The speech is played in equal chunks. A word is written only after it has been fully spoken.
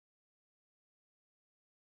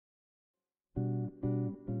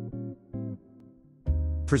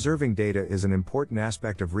Preserving data is an important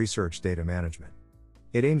aspect of research data management.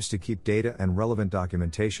 It aims to keep data and relevant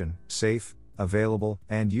documentation safe, available,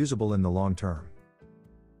 and usable in the long term.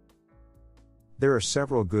 There are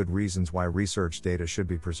several good reasons why research data should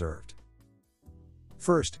be preserved.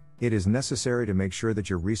 First, it is necessary to make sure that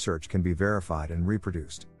your research can be verified and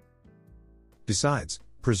reproduced. Besides,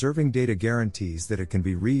 preserving data guarantees that it can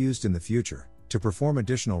be reused in the future, to perform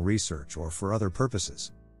additional research or for other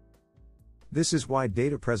purposes. This is why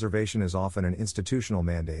data preservation is often an institutional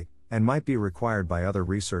mandate, and might be required by other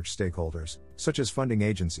research stakeholders, such as funding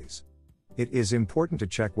agencies. It is important to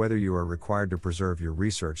check whether you are required to preserve your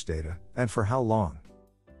research data, and for how long.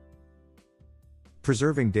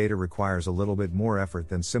 Preserving data requires a little bit more effort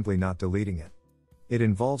than simply not deleting it. It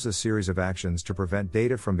involves a series of actions to prevent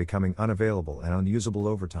data from becoming unavailable and unusable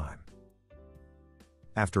over time.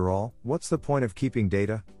 After all, what's the point of keeping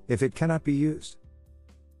data, if it cannot be used?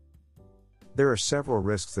 There are several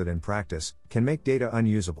risks that in practice, can make data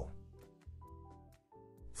unusable.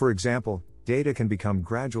 For example, data can become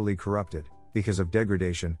gradually corrupted, because of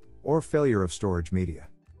degradation, or failure of storage media.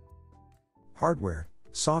 Hardware,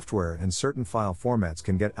 software and certain file formats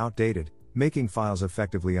can get outdated, making files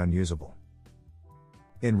effectively unusable.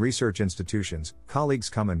 In research institutions, colleagues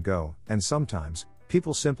come and go, and sometimes,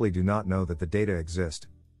 people simply do not know that the data exist.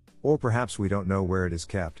 Or perhaps we don't know where it is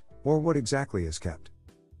kept, or what exactly is kept.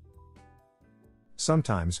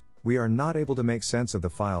 Sometimes, we are not able to make sense of the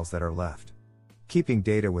files that are left. Keeping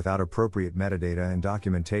data without appropriate metadata and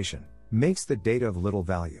documentation makes the data of little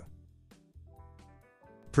value.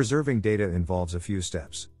 Preserving data involves a few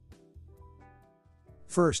steps.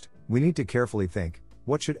 First, we need to carefully think,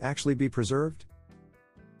 what should actually be preserved?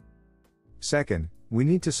 Second, we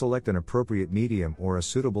need to select an appropriate medium or a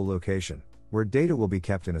suitable location, where data will be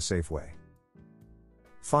kept in a safe way.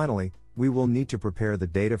 Finally, we will need to prepare the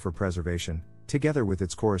data for preservation, together with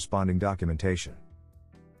its corresponding documentation.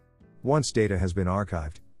 Once data has been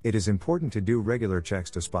archived, it is important to do regular checks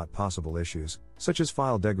to spot possible issues, such as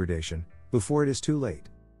file degradation, before it is too late.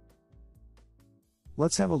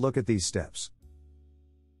 Let's have a look at these steps.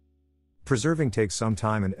 Preserving takes some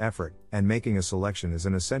time and effort, and making a selection is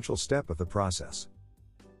an essential step of the process.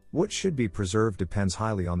 What should be preserved depends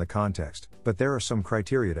highly on the context, but there are some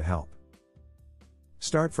criteria to help.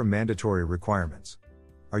 Start from mandatory requirements.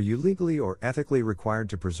 Are you legally or ethically required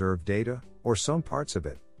to preserve data, or some parts of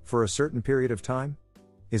it, for a certain period of time?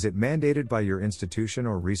 Is it mandated by your institution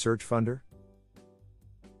or research funder?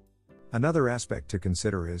 Another aspect to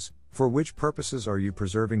consider is, for which purposes are you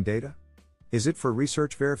preserving data? Is it for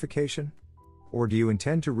research verification? Or do you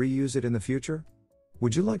intend to reuse it in the future?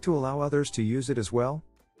 Would you like to allow others to use it as well?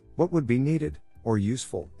 What would be needed, or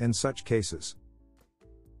useful, in such cases?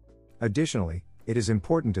 Additionally, it is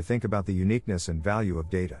important to think about the uniqueness and value of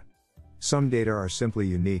data. Some data are simply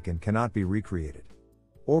unique and cannot be recreated.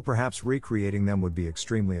 Or perhaps recreating them would be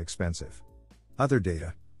extremely expensive. Other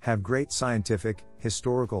data have great scientific,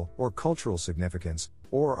 historical, or cultural significance,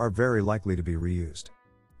 or are very likely to be reused.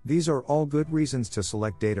 These are all good reasons to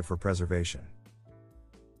select data for preservation.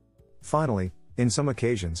 Finally, in some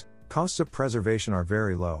occasions, costs of preservation are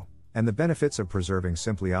very low, and the benefits of preserving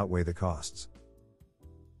simply outweigh the costs.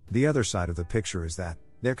 The other side of the picture is that,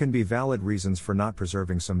 there can be valid reasons for not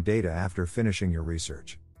preserving some data after finishing your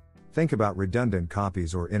research. Think about redundant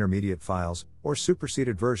copies or intermediate files, or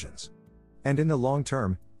superseded versions. And in the long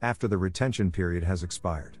term, after the retention period has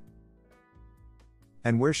expired.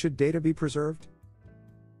 And where should data be preserved?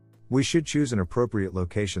 We should choose an appropriate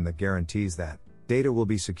location that guarantees that data will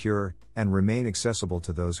be secure and remain accessible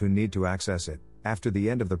to those who need to access it after the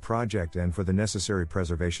end of the project and for the necessary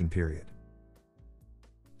preservation period.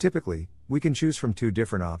 Typically, we can choose from two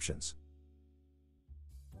different options.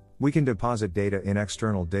 We can deposit data in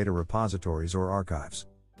external data repositories or archives.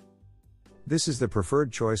 This is the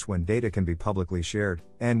preferred choice when data can be publicly shared,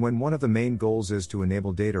 and when one of the main goals is to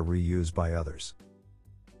enable data reuse by others.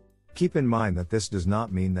 Keep in mind that this does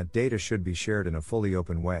not mean that data should be shared in a fully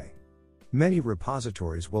open way. Many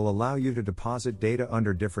repositories will allow you to deposit data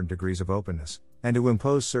under different degrees of openness, and to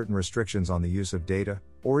impose certain restrictions on the use of data,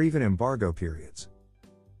 or even embargo periods.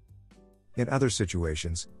 In other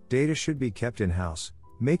situations, data should be kept in-house,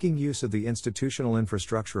 making use of the institutional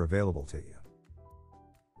infrastructure available to you.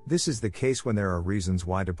 This is the case when there are reasons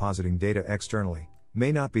why depositing data externally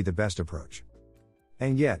may not be the best approach.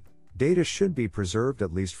 And yet, data should be preserved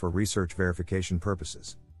at least for research verification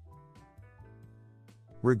purposes.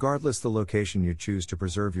 Regardless the location you choose to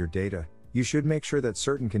preserve your data, you should make sure that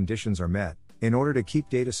certain conditions are met, in order to keep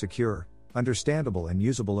data secure, understandable and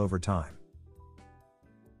usable over time.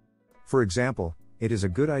 For example, it is a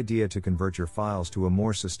good idea to convert your files to a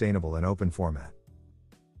more sustainable and open format.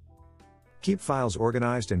 Keep files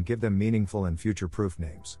organized and give them meaningful and future-proof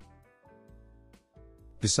names.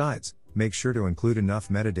 Besides, make sure to include enough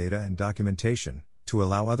metadata and documentation to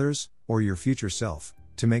allow others, or your future self,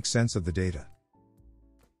 to make sense of the data.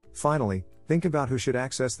 Finally, think about who should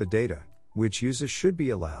access the data, which uses should be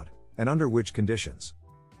allowed, and under which conditions.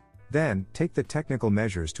 Then, take the technical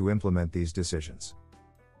measures to implement these decisions.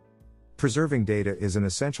 Preserving data is an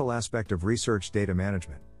essential aspect of research data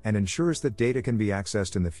management, and ensures that data can be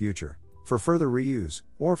accessed in the future, for further reuse,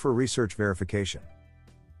 or for research verification.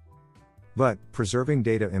 But, preserving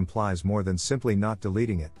data implies more than simply not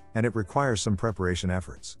deleting it, and it requires some preparation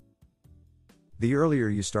efforts. The earlier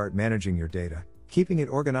you start managing your data, keeping it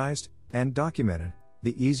organized and documented,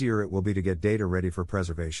 the easier it will be to get data ready for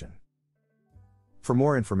preservation. For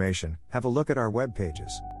more information, have a look at our web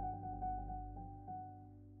pages.